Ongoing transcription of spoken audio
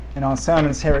in our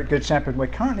sermons here at Good Shepherd. We're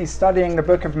currently studying the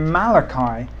book of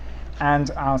Malachi, and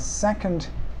our second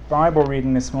Bible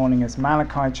reading this morning is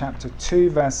Malachi chapter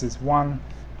 2, verses 1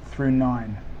 through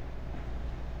 9.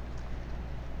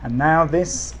 And now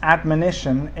this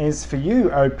admonition is for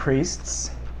you, O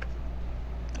priests.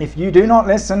 If you do not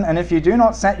listen, and if you do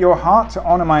not set your heart to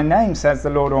honor my name, says the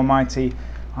Lord Almighty,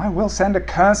 I will send a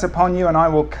curse upon you, and I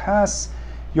will curse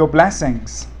your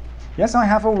blessings. Yes, I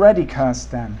have already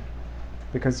cursed them,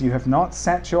 because you have not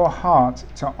set your heart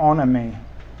to honor me.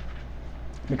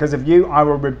 Because of you, I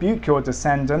will rebuke your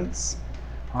descendants.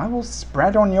 I will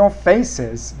spread on your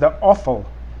faces the offal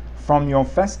from your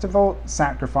festival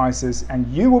sacrifices, and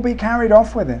you will be carried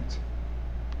off with it.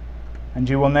 And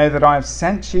you will know that I have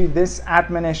sent you this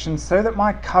admonition so that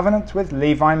my covenant with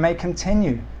Levi may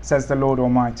continue, says the Lord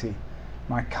Almighty.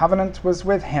 My covenant was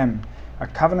with him, a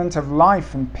covenant of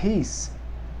life and peace,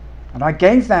 and I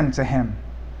gave them to him.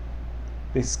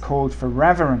 This called for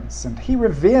reverence, and he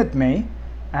revered me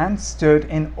and stood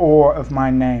in awe of my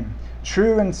name.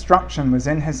 True instruction was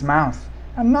in his mouth,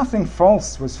 and nothing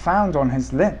false was found on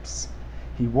his lips.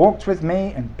 He walked with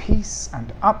me in peace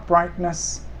and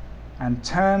uprightness, and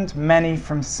turned many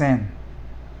from sin.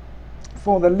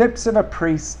 For the lips of a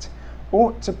priest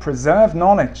ought to preserve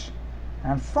knowledge,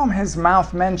 and from his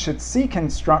mouth men should seek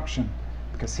instruction,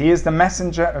 because he is the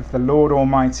messenger of the Lord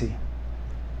Almighty.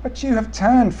 But you have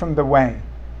turned from the way,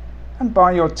 and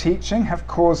by your teaching have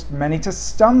caused many to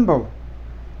stumble.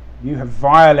 You have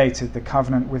violated the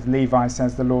covenant with Levi,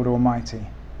 says the Lord Almighty.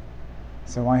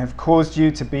 So I have caused you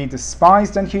to be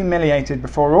despised and humiliated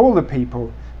before all the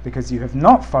people, because you have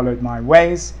not followed my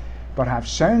ways, but have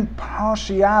shown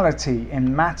partiality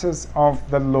in matters of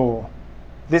the law.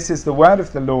 This is the word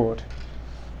of the Lord.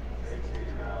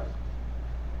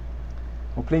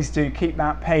 Well, please do keep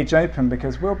that page open,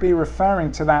 because we'll be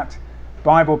referring to that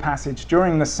Bible passage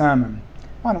during the sermon.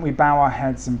 Why don't we bow our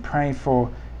heads and pray for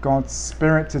God's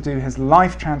Spirit to do his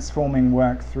life-transforming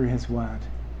work through his word.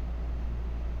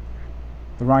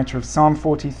 The writer of Psalm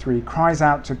 43 cries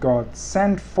out to God,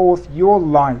 "Send forth your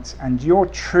light and your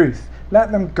truth.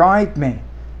 Let them guide me.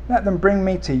 Let them bring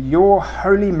me to your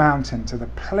holy mountain, to the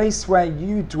place where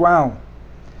you dwell."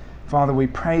 Father, we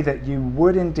pray that you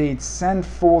would indeed send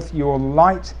forth your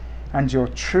light and your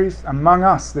truth among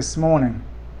us this morning.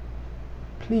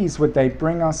 Please would they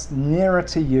bring us nearer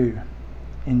to you.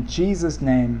 In Jesus'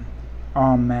 name,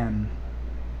 Amen.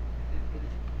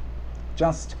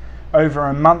 Just over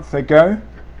a month ago,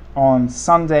 on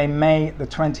Sunday, May the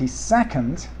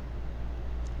 22nd,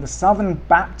 the Southern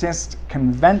Baptist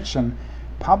Convention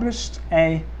published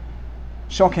a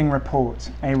shocking report,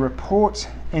 a report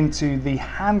into the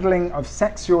handling of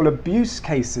sexual abuse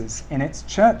cases in its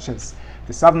churches.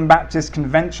 The Southern Baptist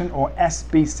Convention, or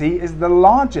SBC, is the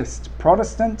largest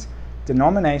Protestant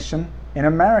denomination in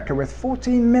America with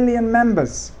 14 million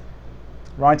members.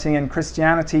 Writing in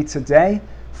Christianity Today,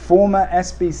 former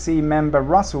SBC member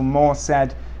Russell Moore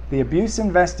said, "The abuse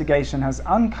investigation has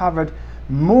uncovered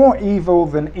more evil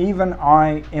than even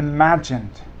I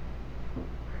imagined."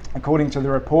 According to the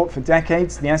report, for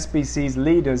decades, the SBC's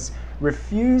leaders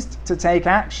refused to take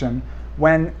action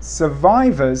when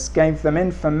survivors gave them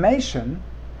information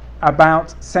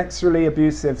about sexually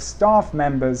abusive staff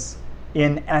members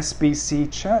in SBC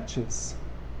churches.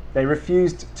 They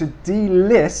refused to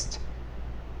delist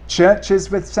churches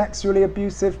with sexually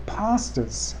abusive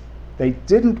pastors. They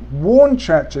didn't warn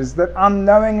churches that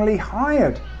unknowingly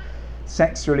hired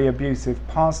sexually abusive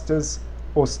pastors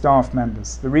or staff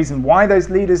members. The reason why those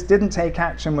leaders didn't take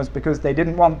action was because they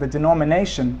didn't want the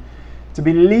denomination to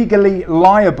be legally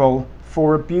liable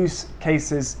for abuse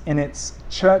cases in its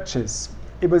churches.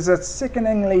 It was a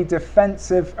sickeningly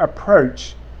defensive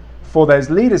approach for those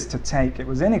leaders to take. It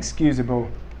was inexcusable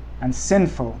and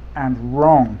sinful and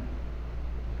wrong.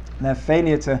 Their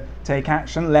failure to take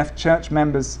action left church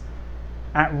members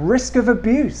at risk of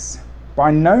abuse by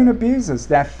known abusers.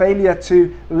 Their failure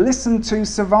to listen to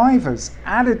survivors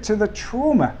added to the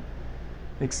trauma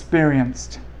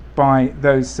experienced by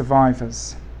those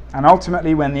survivors. And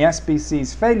ultimately, when the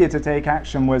SBC's failure to take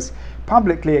action was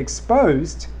publicly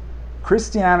exposed,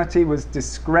 Christianity was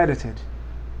discredited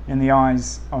in the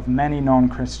eyes of many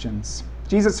non-Christians.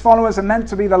 Jesus' followers are meant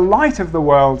to be the light of the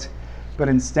world, but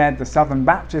instead the Southern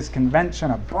Baptist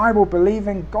Convention, a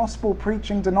Bible-believing,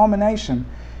 gospel-preaching denomination,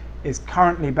 is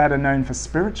currently better known for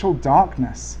spiritual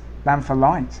darkness than for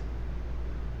light.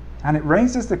 And it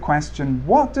raises the question,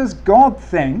 what does God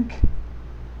think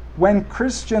when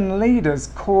Christian leaders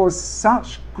cause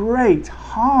such great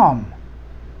harm?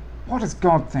 What does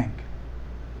God think?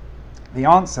 The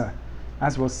answer,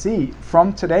 as we'll see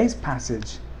from today's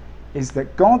passage, is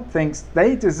that God thinks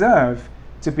they deserve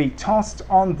to be tossed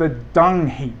on the dung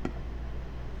heap.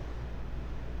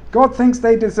 God thinks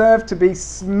they deserve to be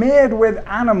smeared with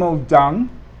animal dung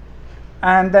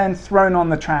and then thrown on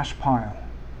the trash pile.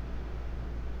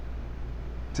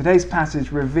 Today's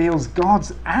passage reveals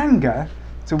God's anger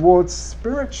towards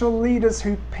spiritual leaders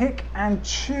who pick and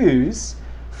choose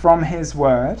from his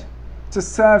word to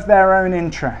serve their own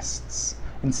interests,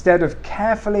 instead of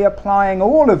carefully applying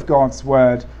all of God's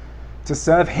word to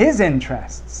serve his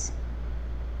interests.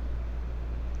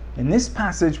 In this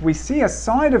passage, we see a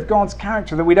side of God's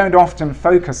character that we don't often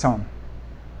focus on: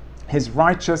 his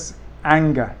righteous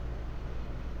anger.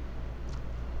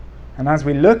 And as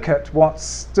we look at what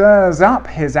stirs up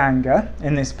his anger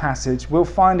in this passage, we'll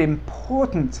find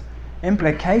important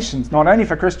implications, not only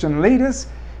for Christian leaders,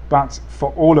 but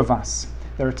for all of us.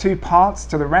 There are two parts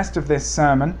to the rest of this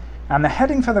sermon, and the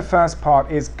heading for the first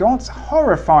part is God's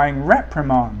horrifying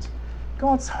reprimand.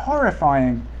 God's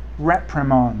horrifying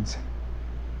reprimand.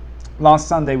 Last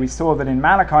Sunday we saw that in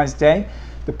Malachi's day,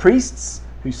 the priests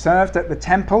who served at the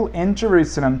temple in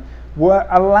Jerusalem were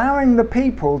allowing the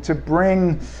people to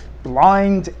bring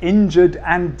blind, injured,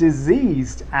 and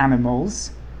diseased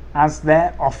animals as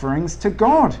their offerings to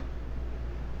God.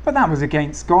 But that was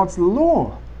against God's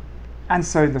law. And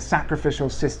so the sacrificial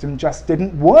system just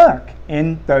didn't work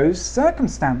in those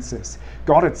circumstances.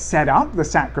 God had set up the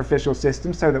sacrificial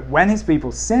system so that when his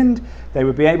people sinned, they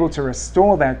would be able to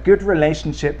restore their good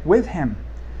relationship with him.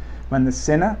 When the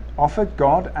sinner offered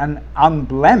God an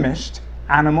unblemished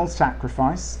animal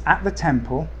sacrifice at the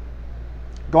temple,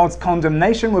 God's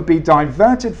condemnation would be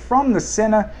diverted from the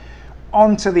sinner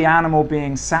onto the animal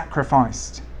being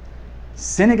sacrificed.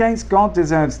 Sin against God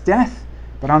deserves death,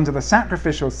 but under the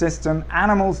sacrificial system,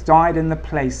 animals died in the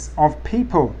place of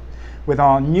people. With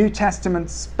our New Testament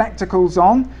spectacles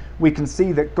on, we can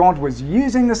see that God was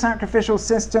using the sacrificial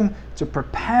system to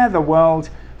prepare the world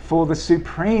for the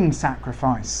supreme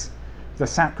sacrifice, the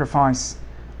sacrifice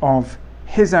of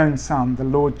his own Son, the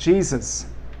Lord Jesus.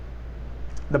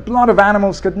 The blood of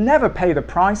animals could never pay the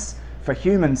price for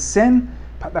human sin,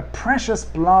 but the precious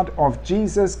blood of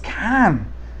Jesus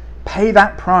can pay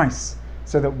that price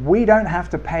so that we don't have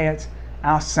to pay it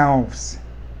ourselves.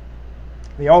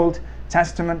 The Old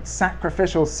Testament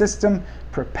sacrificial system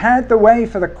prepared the way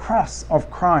for the cross of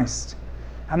Christ,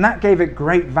 and that gave it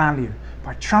great value.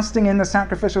 By trusting in the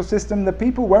sacrificial system, the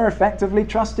people were effectively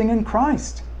trusting in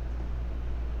Christ.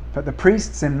 But the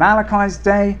priests in Malachi's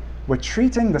day were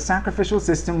treating the sacrificial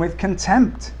system with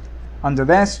contempt. Under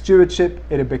their stewardship,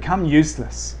 it had become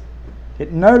useless.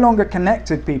 It no longer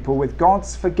connected people with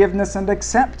God's forgiveness and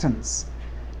acceptance.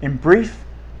 In brief,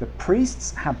 the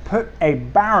priests had put a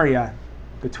barrier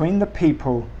between the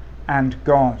people and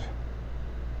God.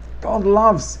 God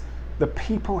loves the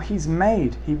people he's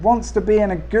made. He wants to be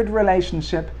in a good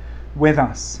relationship with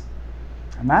us.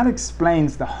 And that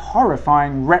explains the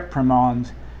horrifying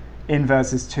reprimand in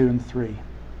verses 2 and 3.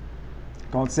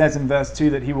 God says in verse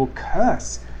 2 that he will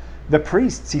curse the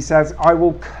priests. He says, I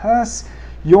will curse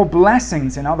your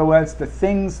blessings. In other words, the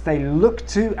things they look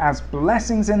to as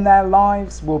blessings in their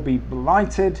lives will be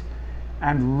blighted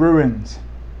and ruined.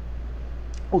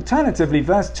 Alternatively,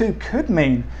 verse 2 could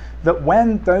mean that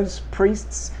when those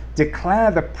priests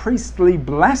declare the priestly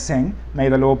blessing, may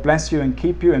the Lord bless you and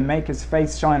keep you and make his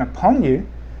face shine upon you,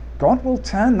 God will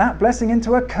turn that blessing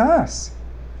into a curse.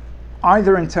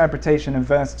 Either interpretation of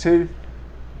verse 2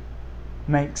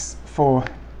 makes for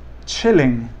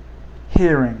chilling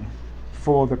hearing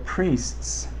for the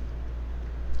priests.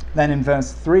 Then in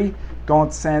verse 3,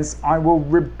 God says, I will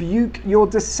rebuke your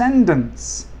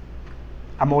descendants.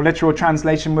 A more literal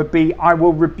translation would be, I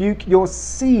will rebuke your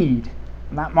seed.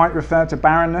 And that might refer to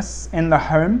barrenness in the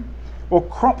home, or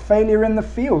crop failure in the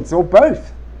fields, or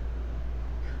both.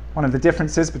 One of the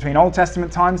differences between Old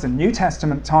Testament times and New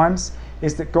Testament times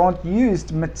is that God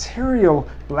used material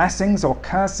blessings or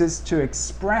curses to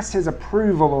express his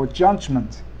approval or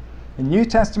judgment. In New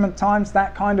Testament times,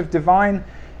 that kind of divine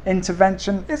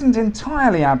intervention isn't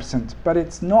entirely absent, but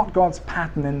it's not God's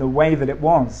pattern in the way that it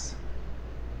was.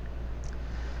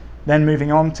 Then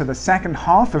moving on to the second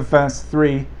half of verse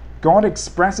 3, God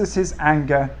expresses his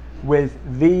anger with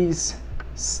these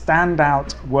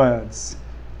standout words.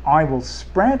 I will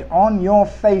spread on your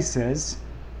faces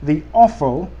the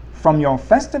offal from your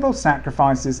festival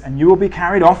sacrifices, and you will be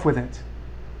carried off with it.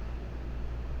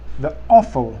 The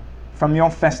offal from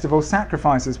your festival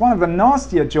sacrifices. One of the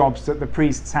nastier jobs that the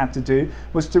priests had to do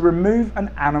was to remove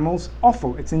an animal's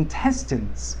offal, its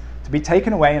intestines, to be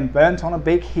taken away and burnt on a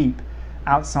big heap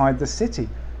outside the city.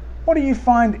 What do you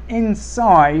find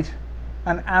inside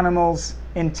an animal's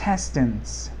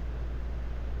intestines?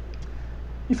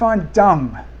 You find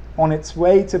dung on its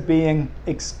way to being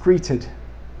excreted,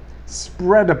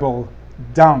 spreadable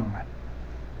dung.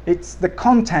 It's the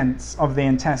contents of the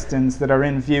intestines that are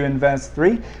in view in verse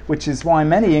 3, which is why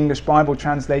many English Bible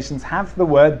translations have the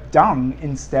word dung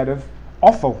instead of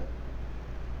offal.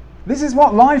 This is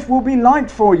what life will be like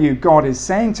for you, God is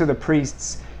saying to the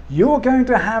priests. You're going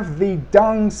to have the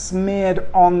dung smeared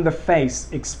on the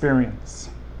face experience.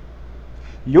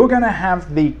 You're going to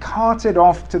have the carted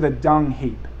off to the dung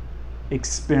heap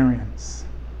experience.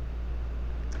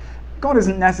 God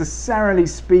isn't necessarily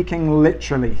speaking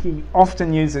literally. He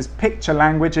often uses picture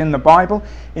language in the Bible.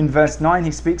 In verse 9, he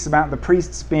speaks about the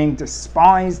priests being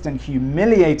despised and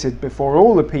humiliated before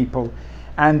all the people.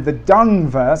 And the dung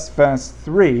verse, verse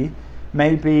 3,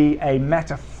 may be a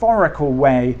metaphorical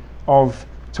way of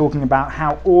talking about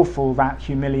how awful that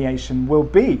humiliation will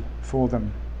be for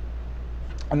them.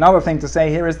 Another thing to say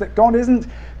here is that God isn't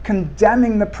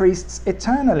condemning the priests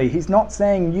eternally. He's not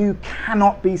saying you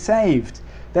cannot be saved.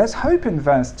 There's hope in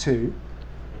verse 2,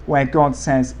 where God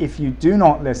says, if you do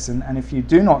not listen and if you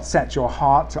do not set your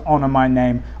heart to honor my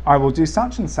name, I will do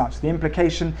such and such. The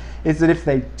implication is that if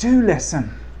they do listen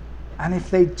and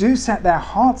if they do set their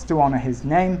hearts to honor his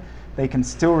name, they can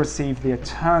still receive the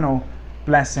eternal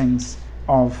blessings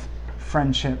of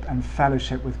friendship and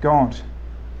fellowship with God.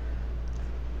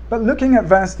 But looking at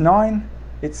verse 9,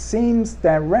 it seems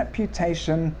their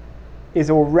reputation is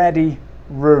already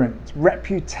ruined.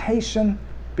 Reputation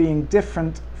being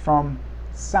different from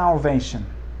salvation.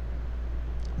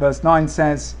 Verse 9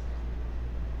 says,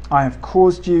 I have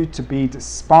caused you to be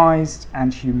despised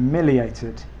and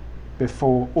humiliated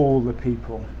before all the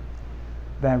people.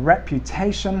 Their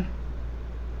reputation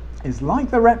is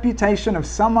like the reputation of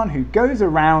someone who goes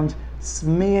around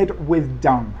smeared with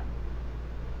dung.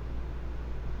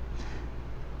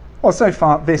 Well, so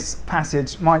far this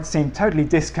passage might seem totally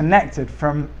disconnected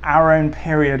from our own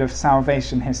period of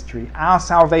salvation history. Our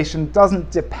salvation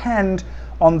doesn't depend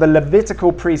on the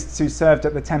Levitical priests who served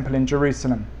at the temple in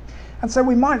Jerusalem. And so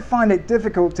we might find it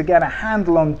difficult to get a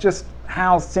handle on just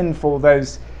how sinful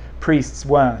those priests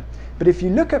were. But if you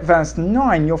look at verse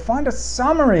 9, you'll find a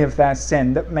summary of their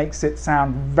sin that makes it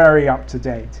sound very up to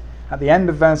date. At the end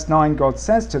of verse 9, God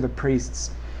says to the priests,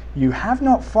 you have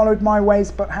not followed my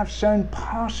ways, but have shown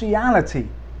partiality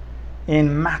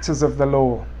in matters of the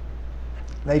law.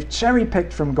 They've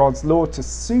cherry-picked from God's law to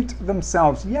suit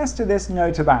themselves. Yes to this, no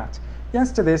to that.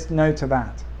 Yes to this, no to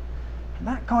that. And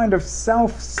that kind of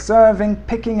self-serving,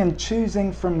 picking and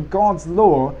choosing from God's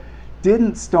law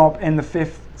didn't stop in the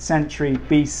 5th century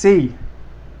BC.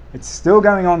 It's still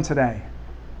going on today.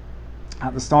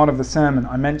 At the start of the sermon,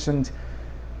 I mentioned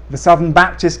the Southern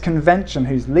Baptist Convention,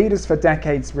 whose leaders for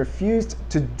decades refused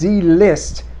to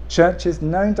delist churches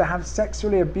known to have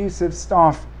sexually abusive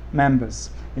staff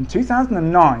members. In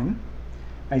 2009,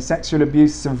 a sexual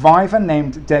abuse survivor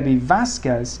named Debbie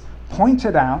Vasquez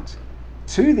pointed out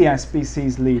to the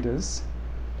SBC's leaders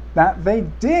that they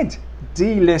did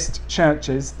delist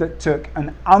churches that took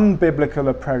an unbiblical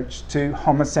approach to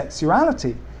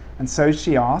homosexuality. And so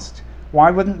she asked, why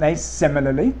wouldn't they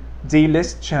similarly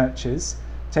delist churches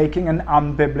taking an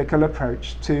unbiblical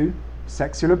approach to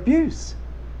sexual abuse?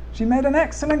 She made an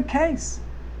excellent case.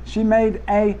 She made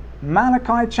a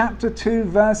Malachi chapter 2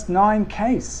 verse 9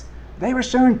 case. They were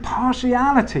showing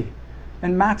partiality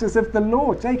in matters of the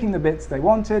law, taking the bits they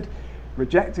wanted,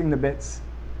 rejecting the bits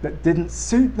that didn't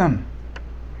suit them.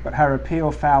 But her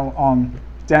appeal fell on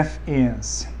deaf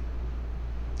ears.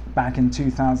 Back in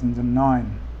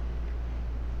 2009,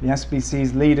 the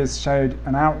SBC's leaders showed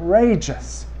an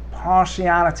outrageous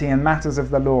partiality in matters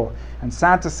of the law. And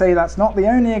sad to say, that's not the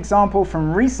only example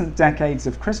from recent decades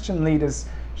of Christian leaders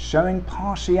showing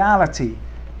partiality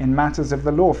in matters of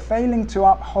the law, failing to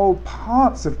uphold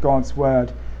parts of God's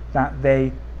word that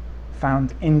they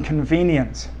found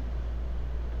inconvenient.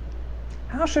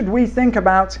 How should we think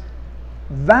about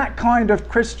that kind of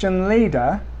Christian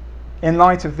leader in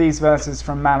light of these verses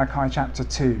from Malachi chapter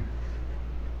 2?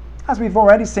 As we've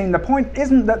already seen, the point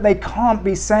isn't that they can't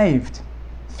be saved.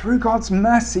 Through God's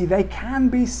mercy, they can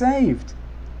be saved.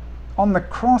 On the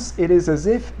cross, it is as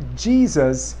if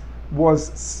Jesus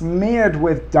was smeared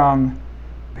with dung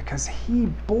because he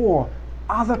bore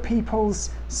other people's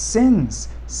sins,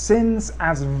 sins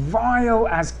as vile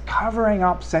as covering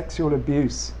up sexual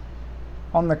abuse.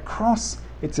 On the cross,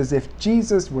 it's as if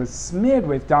Jesus was smeared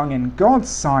with dung in God's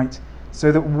sight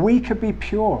so that we could be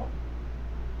pure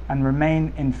and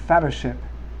remain in fellowship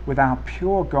with our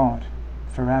pure God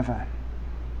forever.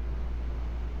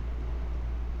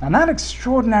 And that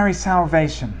extraordinary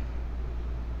salvation,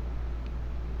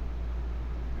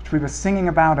 which we were singing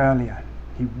about earlier,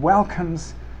 he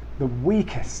welcomes the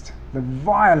weakest, the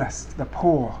vilest, the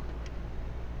poor.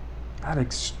 That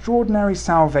extraordinary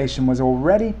salvation was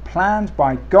already planned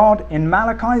by God in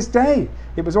Malachi's day.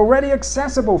 It was already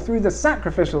accessible through the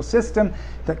sacrificial system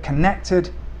that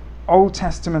connected Old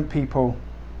Testament people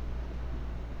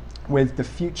with the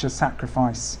future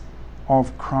sacrifice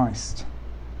of Christ.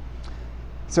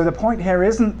 So the point here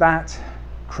isn't that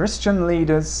Christian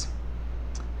leaders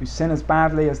who sin as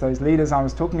badly as those leaders I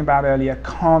was talking about earlier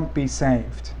can't be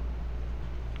saved.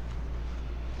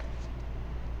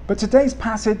 But today's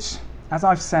passage, as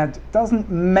I've said, doesn't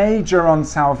major on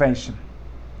salvation.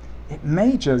 It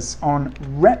majors on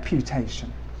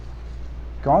reputation.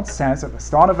 God says at the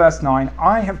start of verse 9,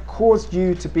 I have caused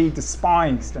you to be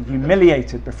despised and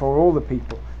humiliated before all the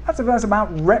people. That's a verse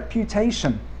about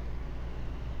reputation.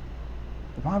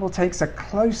 The Bible takes a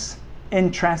close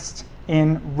interest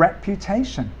in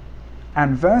reputation.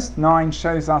 And verse 9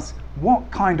 shows us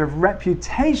what kind of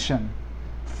reputation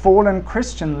fallen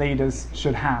Christian leaders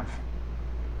should have.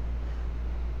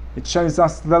 It shows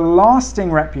us the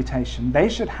lasting reputation they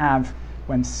should have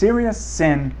when serious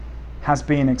sin has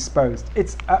been exposed.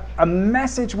 It's a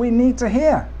message we need to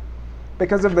hear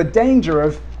because of the danger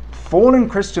of fallen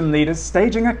Christian leaders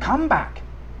staging a comeback.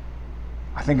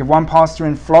 I think of one pastor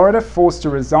in Florida forced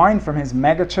to resign from his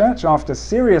megachurch after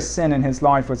serious sin in his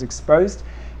life was exposed.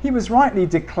 He was rightly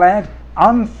declared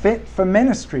unfit for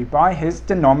ministry by his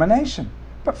denomination.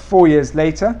 But 4 years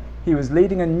later, he was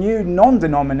leading a new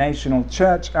non-denominational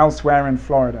church elsewhere in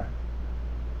Florida.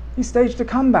 He staged a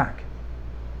comeback.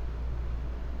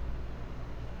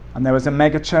 And there was a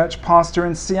megachurch pastor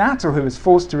in Seattle who was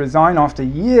forced to resign after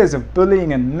years of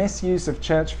bullying and misuse of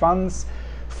church funds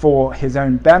for his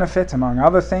own benefit, among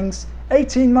other things.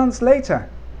 18 months later,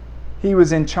 he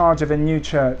was in charge of a new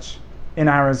church in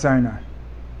Arizona.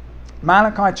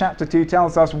 Malachi chapter 2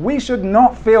 tells us we should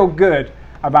not feel good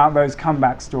about those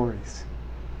comeback stories.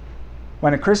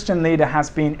 When a Christian leader has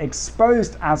been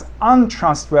exposed as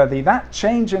untrustworthy, that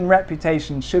change in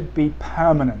reputation should be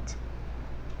permanent.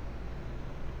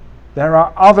 There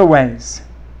are other ways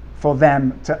for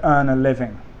them to earn a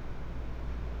living.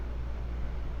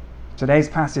 Today's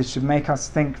passage should make us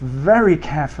think very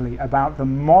carefully about the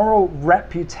moral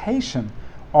reputation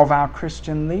of our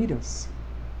Christian leaders.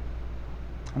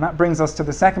 And that brings us to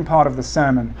the second part of the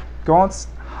sermon, God's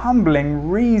humbling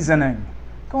reasoning.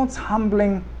 God's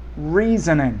humbling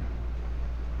reasoning.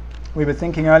 We were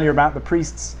thinking earlier about the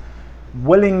priest's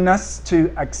willingness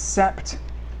to accept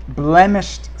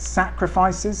blemished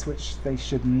sacrifices, which they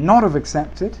should not have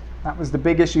accepted. That was the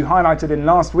big issue highlighted in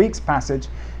last week's passage,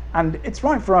 and it's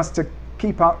right for us to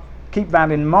keep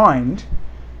that in mind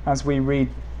as we read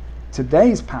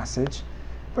today's passage.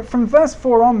 But from verse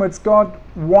 4 onwards, God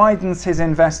widens his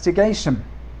investigation.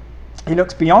 He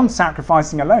looks beyond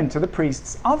sacrificing alone to the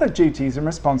priest's other duties and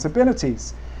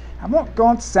responsibilities. And what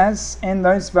God says in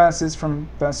those verses from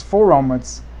verse 4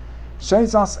 onwards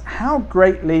shows us how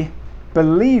greatly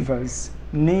believers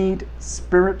need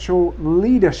spiritual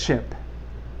leadership.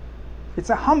 It's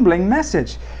a humbling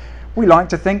message. We like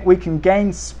to think we can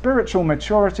gain spiritual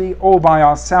maturity all by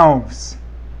ourselves.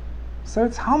 So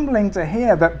it's humbling to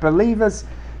hear that believers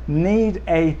need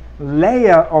a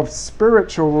layer of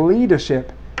spiritual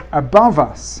leadership above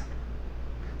us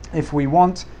if we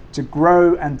want to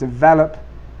grow and develop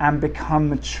and become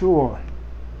mature.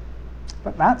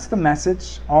 But that's the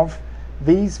message of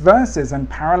these verses and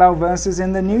parallel verses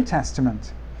in the New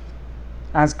Testament.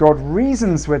 As God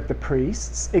reasons with the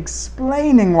priests,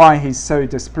 explaining why he's so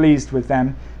displeased with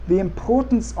them, the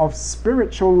importance of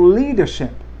spiritual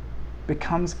leadership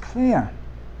becomes clear,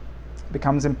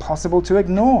 becomes impossible to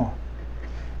ignore.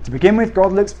 To begin with,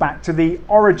 God looks back to the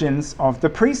origins of the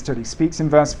priesthood. He speaks in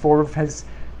verse 4 of his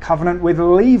covenant with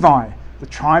Levi. The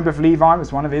tribe of Levi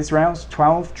was one of Israel's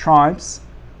 12 tribes,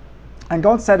 and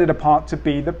God set it apart to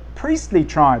be the priestly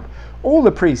tribe. All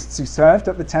the priests who served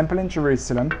at the temple in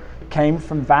Jerusalem came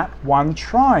from that one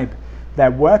tribe.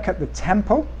 Their work at the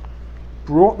temple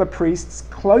brought the priests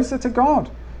closer to God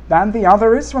than the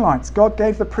other Israelites. God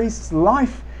gave the priests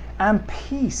life and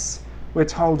peace, we're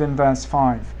told in verse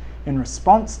 5. In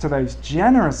response to those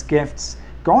generous gifts,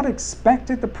 God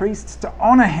expected the priests to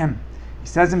honor him. He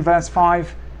says in verse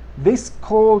 5, this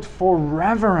called for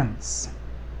reverence.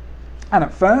 And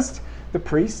at first, the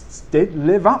priests did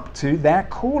live up to their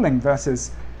calling.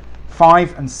 Verses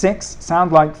 5 and 6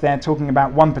 sound like they're talking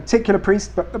about one particular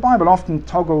priest, but the Bible often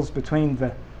toggles between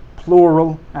the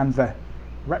plural and the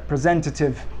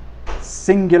representative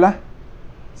singular.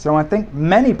 So I think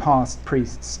many past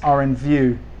priests are in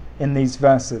view in these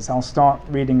verses. I'll start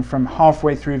reading from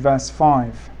halfway through verse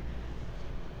 5.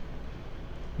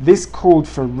 This called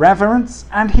for reverence,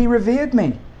 and he revered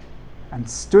me, and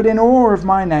stood in awe of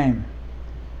my name.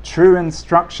 True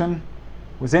instruction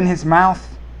was in his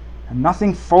mouth, and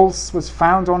nothing false was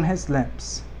found on his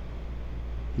lips.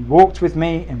 He walked with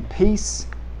me in peace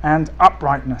and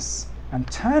uprightness, and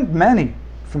turned many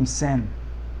from sin.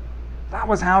 That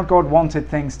was how God wanted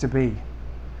things to be.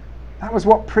 That was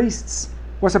what priests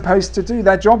were supposed to do.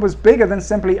 Their job was bigger than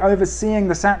simply overseeing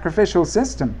the sacrificial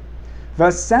system.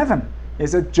 Verse 7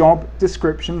 is a job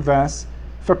description verse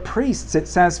for priests. It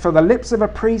says, "For the lips of a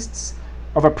priest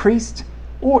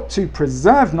ought to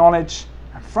preserve knowledge,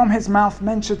 and from his mouth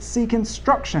men should seek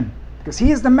instruction, because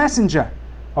he is the messenger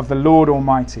of the Lord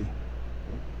Almighty."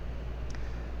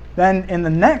 Then in the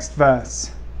next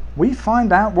verse, we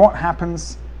find out what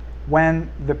happens when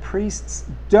the priests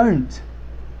don't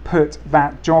put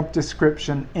that job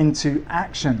description into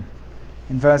action.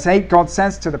 In verse 8, God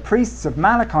says to the priests of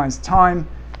Malachi's time,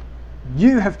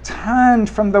 "You have turned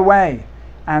from the way,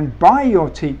 and by your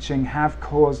teaching have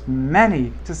caused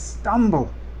many to stumble."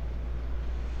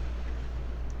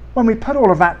 When we put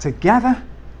all of that together,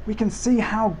 we can see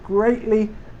how greatly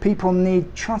people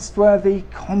need trustworthy,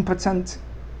 competent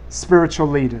spiritual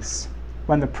leaders.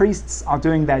 When the priests are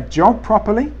doing their job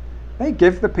properly, they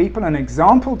give the people an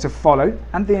example to follow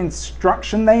and the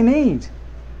instruction they need.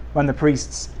 When the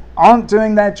priests aren't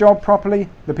doing their job properly,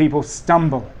 the people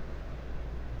stumble.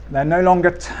 They're no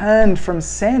longer turned from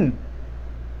sin.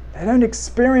 They don't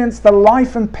experience the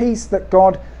life and peace that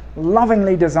God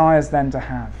lovingly desires them to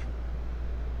have.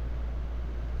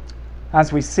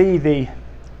 As we see the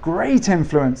great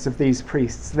influence of these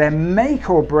priests, their make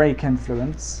or break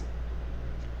influence,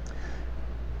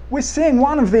 we're seeing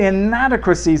one of the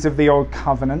inadequacies of the Old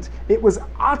Covenant. It was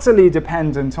utterly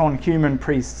dependent on human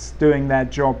priests doing their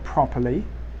job properly.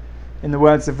 In the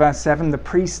words of verse 7, the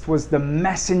priest was the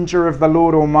messenger of the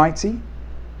Lord Almighty.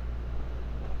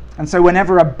 And so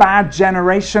whenever a bad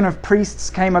generation of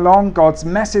priests came along, God's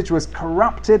message was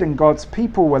corrupted and God's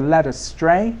people were led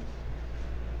astray.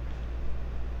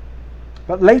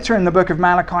 But later in the book of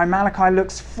Malachi, Malachi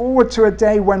looks forward to a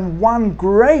day when one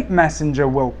great messenger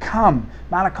will come.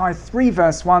 Malachi 3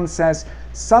 verse 1 says,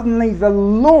 "Suddenly the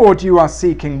Lord you are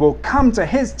seeking will come to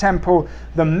his temple.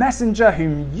 The messenger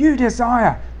whom you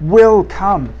desire will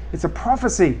come." It's a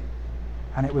prophecy.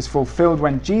 And it was fulfilled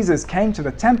when Jesus came to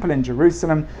the temple in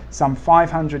Jerusalem some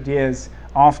 500 years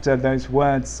after those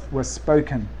words were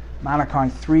spoken. Malachi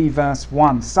 3 verse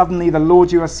 1. "Suddenly the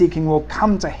Lord you are seeking will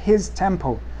come to his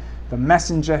temple. The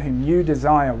messenger whom you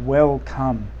desire will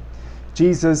come."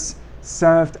 Jesus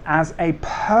served as a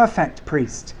perfect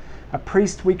priest, a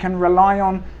priest we can rely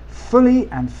on fully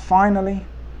and finally.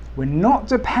 We're not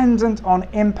dependent on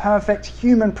imperfect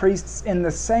human priests in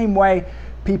the same way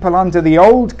people under the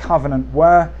old covenant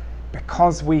were,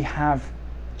 because we have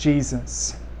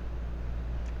Jesus.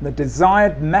 The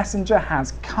desired messenger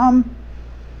has come,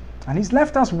 and he's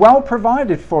left us well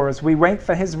provided for as we wait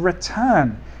for his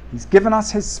return. He's given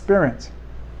us his Spirit,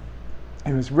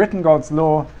 who has written God's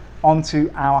law onto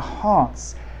our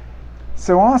hearts.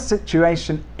 So our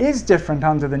situation is different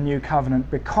under the new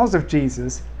covenant because of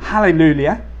Jesus.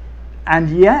 Hallelujah. And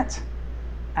yet,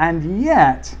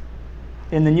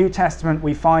 in the New Testament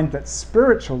we find that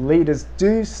spiritual leaders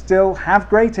do still have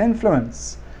great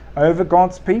influence over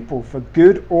God's people for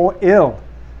good or ill,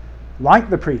 like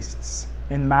the priests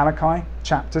in Malachi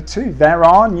chapter 2. There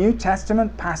are New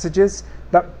Testament passages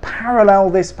that parallel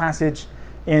this passage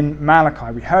in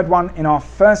Malachi. We heard one in our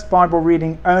first Bible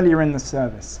reading earlier in the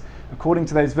service. According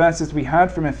to those verses we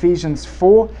heard from Ephesians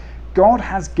 4, God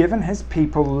has given his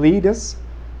people leaders,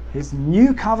 his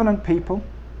new covenant people.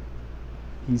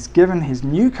 He's given his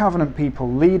new covenant people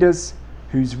leaders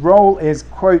whose role is,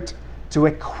 quote, "to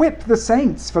equip the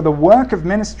saints for the work of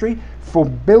ministry, for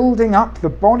building up the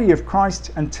body of Christ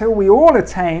until we all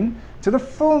attain to the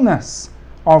fullness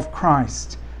of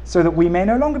Christ, so that we may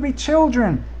no longer be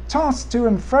children, tossed to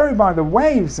and fro by the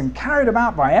waves and carried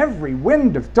about by every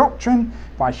wind of doctrine,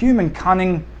 by human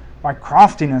cunning, by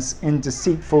craftiness in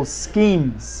deceitful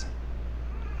schemes."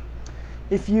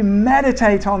 If you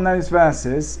meditate on those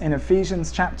verses in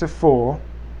Ephesians chapter 4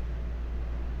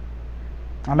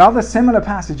 and other similar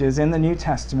passages in the New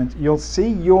Testament, you'll see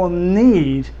your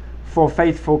need for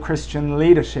faithful Christian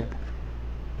leadership.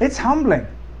 It's humbling,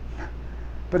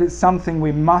 but it's something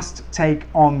we must take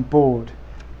on board.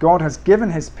 God has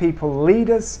given his people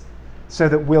leaders so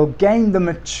that we'll gain the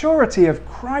maturity of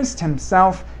Christ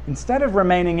himself instead of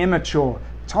remaining immature,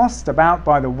 tossed about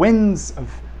by the winds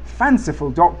of fanciful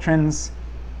doctrines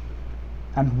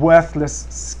and worthless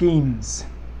schemes.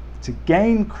 To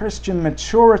gain Christian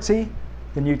maturity,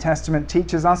 the New Testament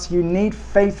teaches us, you need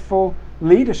faithful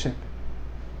leadership.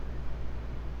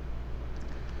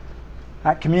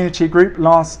 At community group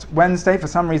last Wednesday, for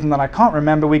some reason that I can't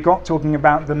remember, we got talking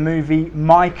about the movie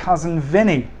My Cousin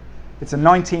Vinny. It's a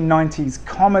 1990s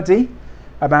comedy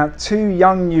about two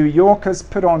young New Yorkers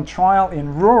put on trial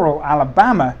in rural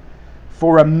Alabama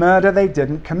for a murder they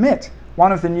didn't commit.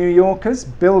 One of the New Yorkers,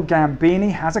 Bill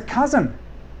Gambini, has a cousin,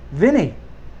 Vinny,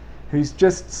 who's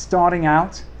just starting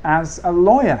out as a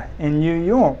lawyer in New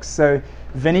York. So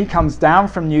Vinny comes down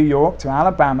from New York to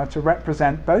Alabama to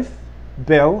represent both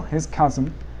Bill, his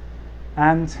cousin,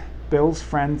 and Bill's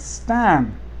friend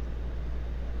Stan.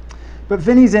 But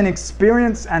Vinny's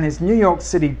inexperience and his New York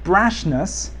City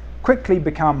brashness quickly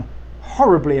become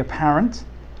horribly apparent,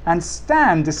 and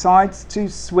Stan decides to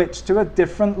switch to a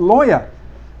different lawyer,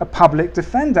 a public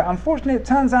defender. Unfortunately, it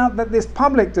turns out that this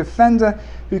public defender,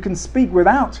 who can speak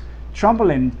without trouble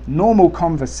in normal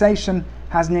conversation,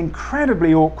 has an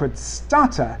incredibly awkward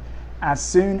stutter as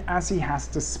soon as he has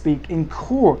to speak in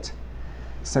court.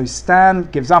 So Stan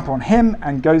gives up on him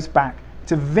and goes back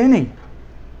to Vinny.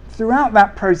 Throughout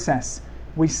that process,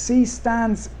 we see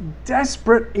Stan's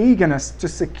desperate eagerness to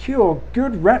secure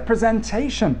good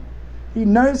representation. He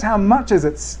knows how much is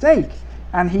at stake,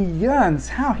 and he yearns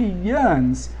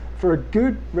for a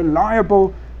good,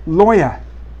 reliable lawyer.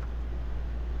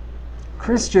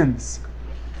 Christians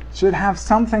should have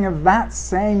something of that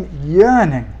same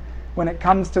yearning when it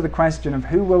comes to the question of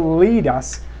who will lead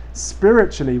us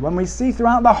spiritually. When we see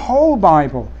throughout the whole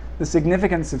Bible the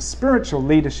significance of spiritual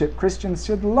leadership, Christians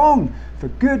should long for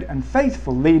good and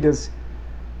faithful leaders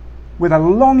with a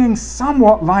longing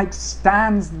somewhat like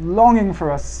Stan's longing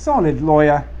for a solid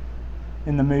lawyer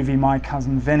in the movie My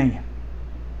Cousin Vinny.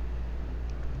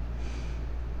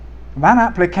 That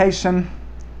application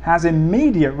has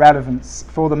immediate relevance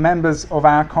for the members of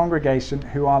our congregation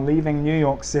who are leaving New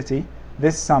York City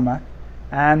this summer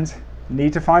and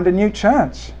need to find a new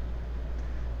church.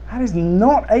 That is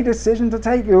not a decision to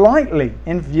take lightly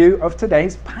in view of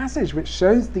today's passage, which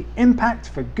shows the impact,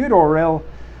 for good or ill,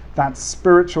 that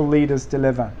spiritual leaders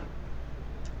deliver.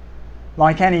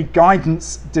 Like any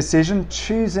guidance decision,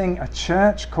 choosing a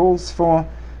church calls for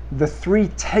the 3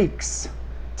 takes.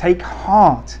 Take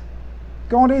heart.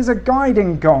 God is a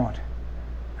guiding God.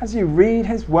 As you read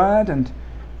his word and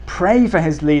pray for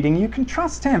his leading, you can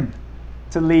trust him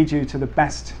to lead you to the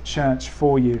best church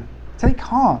for you. Take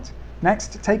heart.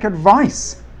 Next, take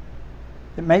advice.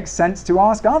 It makes sense to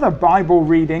ask other Bible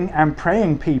reading and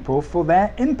praying people for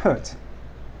their input.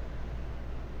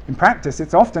 In practice,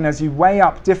 it's often as you weigh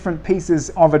up different pieces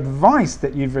of advice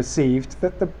that you've received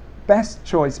that the best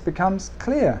choice becomes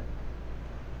clear.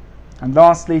 And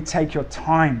lastly, take your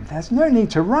time. There's no need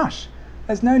to rush.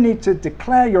 There's no need to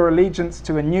declare your allegiance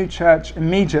to a new church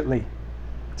immediately.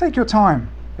 Take your time.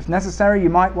 If necessary, you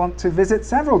might want to visit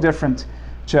several different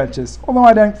churches, although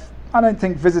I don't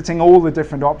think visiting all the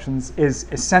different options is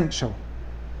essential.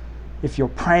 If your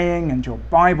praying and your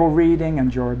Bible reading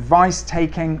and your advice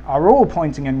taking are all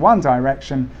pointing in one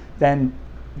direction, then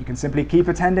you can simply keep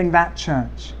attending that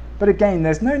church. But again,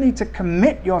 there's no need to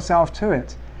commit yourself to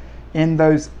it in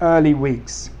those early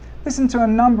weeks. Listen to a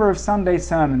number of Sunday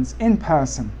sermons in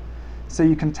person so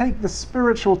you can take the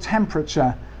spiritual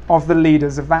temperature of the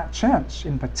leaders of that church.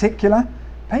 In particular,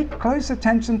 pay close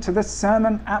attention to the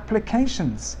sermon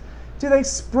applications. Do they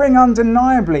spring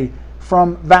undeniably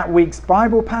from that week's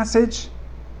Bible passage,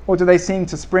 or do they seem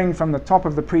to spring from the top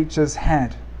of the preacher's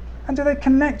head? And do they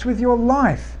connect with your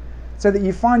life so that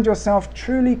you find yourself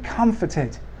truly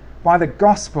comforted by the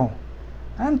gospel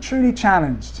and truly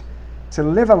challenged to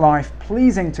live a life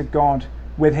pleasing to God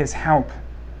with his help?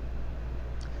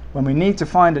 When we need to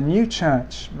find a new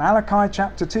church, Malachi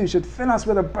chapter 2 should fill us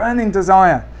with a burning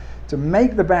desire to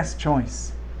make the best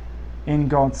choice in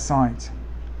God's sight.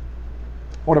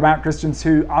 What about Christians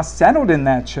who are settled in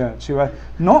their church, who are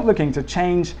not looking to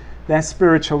change their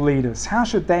spiritual leaders? How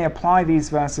should they apply these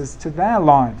verses to their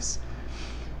lives?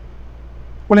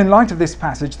 Well, in light of this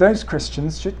passage, those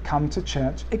Christians should come to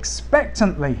church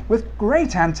expectantly, with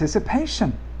great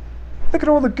anticipation. Look at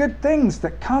all the good things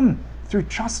that come through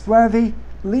trustworthy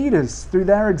leaders, through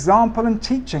their example and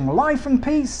teaching. Life and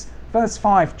peace, verse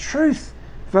 5. Truth,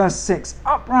 verse 6.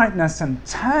 Uprightness and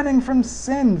turning from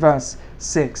sin, verse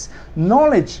 6.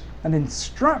 Knowledge and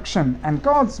instruction and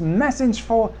God's message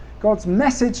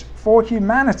for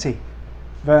humanity,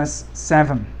 verse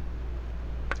 7.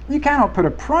 You cannot put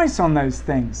a price on those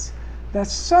things. They're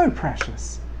so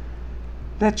precious.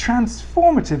 They're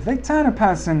transformative. They turn a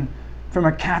person from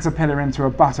a caterpillar into a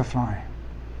butterfly.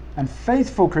 And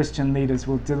faithful Christian leaders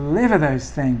will deliver those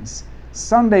things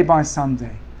Sunday by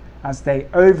Sunday as they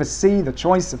oversee the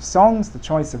choice of songs, the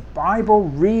choice of Bible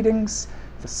readings,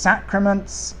 the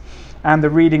sacraments, and the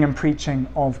reading and preaching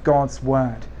of God's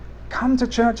Word. Come to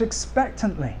church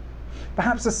expectantly.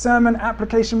 Perhaps a sermon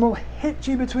application will hit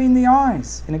you between the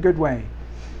eyes in a good way.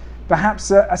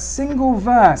 Perhaps a single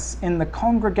verse in the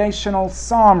congregational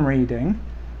psalm reading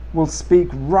will speak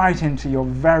right into your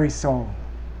very soul.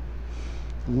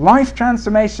 Life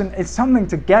transformation is something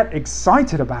to get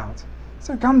excited about.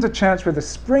 So come to church with a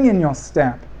spring in your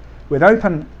step, with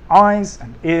open eyes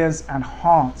and ears and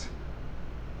heart.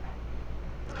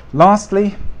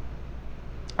 Lastly,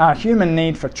 our human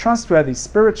need for trustworthy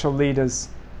spiritual leaders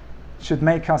should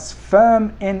make us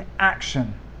firm in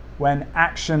action when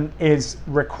action is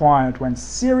required. When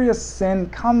serious sin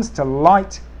comes to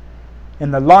light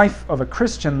in the life of a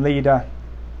Christian leader,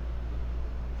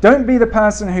 don't be the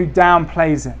person who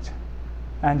downplays it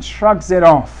and shrugs it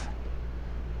off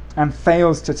and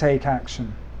fails to take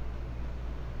action.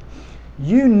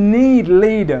 You need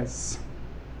leaders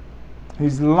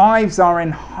whose lives are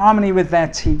in harmony with their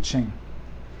teaching.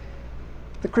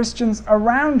 The Christians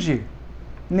around you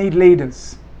need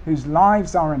leaders whose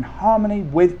lives are in harmony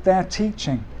with their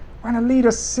teaching. When a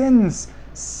leader sins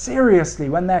seriously,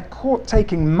 when they're caught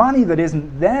taking money that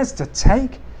isn't theirs to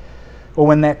take, or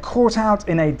when they're caught out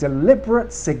in a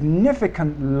deliberate,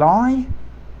 significant lie,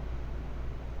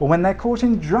 or when they're caught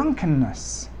in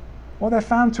drunkenness, or they're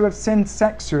found to have sinned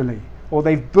sexually, or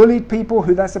they've bullied people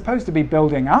who they're supposed to be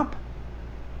building up.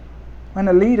 When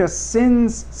a leader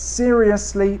sins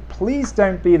seriously, please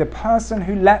don't be the person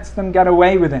who lets them get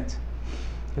away with it.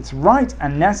 It's right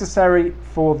and necessary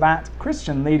for that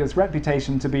Christian leader's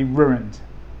reputation to be ruined.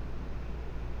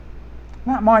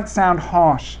 That might sound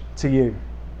harsh to you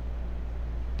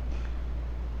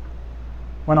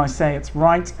when I say it's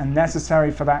right and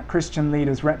necessary for that Christian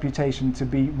leader's reputation to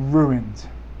be ruined.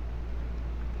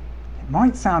 It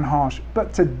might sound harsh,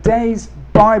 but today's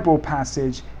Bible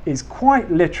passage is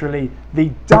quite literally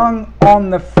the dung on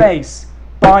the face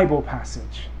Bible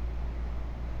passage.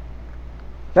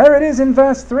 There it is in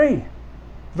verse 3.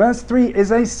 Verse 3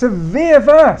 is a severe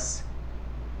verse,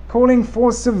 calling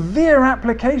for severe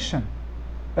application.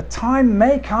 A time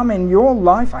may come in your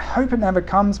life, I hope it never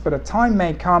comes, but a time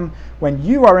may come when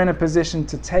you are in a position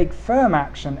to take firm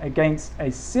action against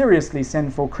a seriously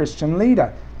sinful Christian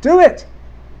leader. Do it!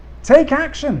 Take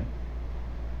action!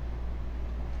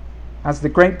 As the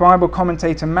great Bible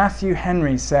commentator Matthew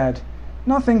Henry said,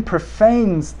 nothing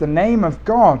profanes the name of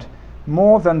God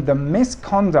more than the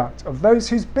misconduct of those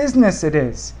whose business it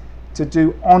is to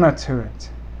do honor to it.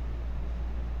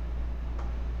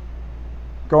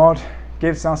 God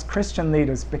gives us Christian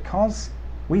leaders because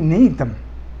we need them,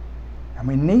 and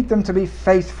we need them to be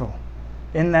faithful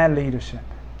in their leadership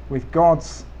with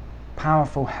God's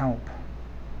powerful help.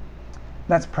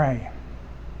 Let's pray.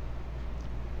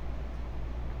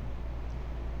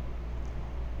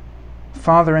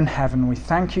 Father in heaven, we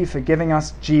thank you for giving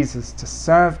us Jesus to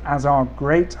serve as our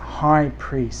great high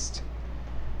priest.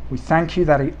 We thank you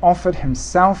that he offered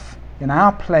himself in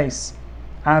our place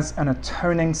as an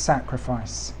atoning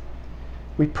sacrifice.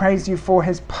 We praise you for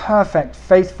his perfect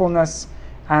faithfulness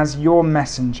as your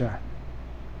messenger.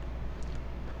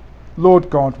 Lord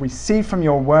God, we see from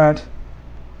your word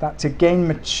that to gain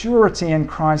maturity in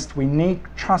Christ we need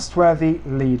trustworthy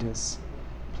leaders.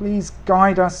 Please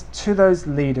guide us to those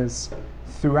leaders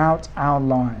throughout our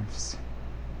lives.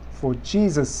 For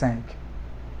Jesus' sake,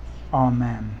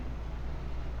 Amen.